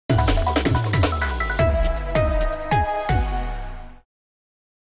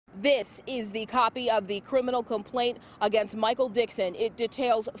This is the copy of the criminal complaint against Michael Dixon. It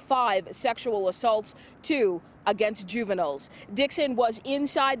details 5 sexual assaults, 2 against juveniles. Dixon was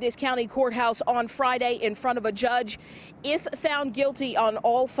inside this county courthouse on Friday in front of a judge. If found guilty on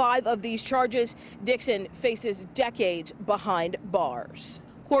all 5 of these charges, Dixon faces decades behind bars.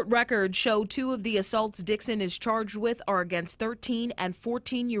 Court records show 2 of the assaults Dixon is charged with are against 13 and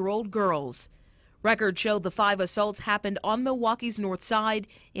 14-year-old girls. Records show the 5 assaults happened on Milwaukee's North Side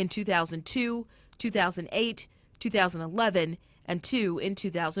in 2002, 2008, 2011, and 2 in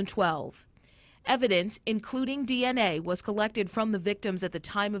 2012. Evidence, including DNA, was collected from the victims at the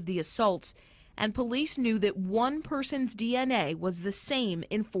time of the assaults, and police knew that one person's DNA was the same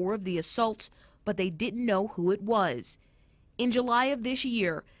in 4 of the assaults, but they didn't know who it was. In July of this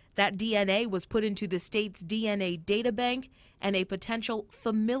year, that DNA was put into the state's DNA databank, and a potential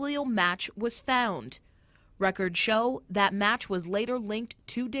familial match was found. Records show that match was later linked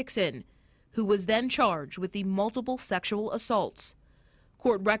to Dixon, who was then charged with the multiple sexual assaults.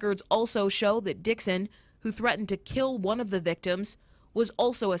 Court records also show that Dixon, who threatened to kill one of the victims, was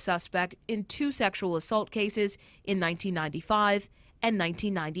also a suspect in 2 sexual assault cases in 1995 and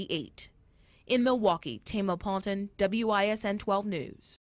 1998. In Milwaukee, Tama Ponton, WISN 12 News.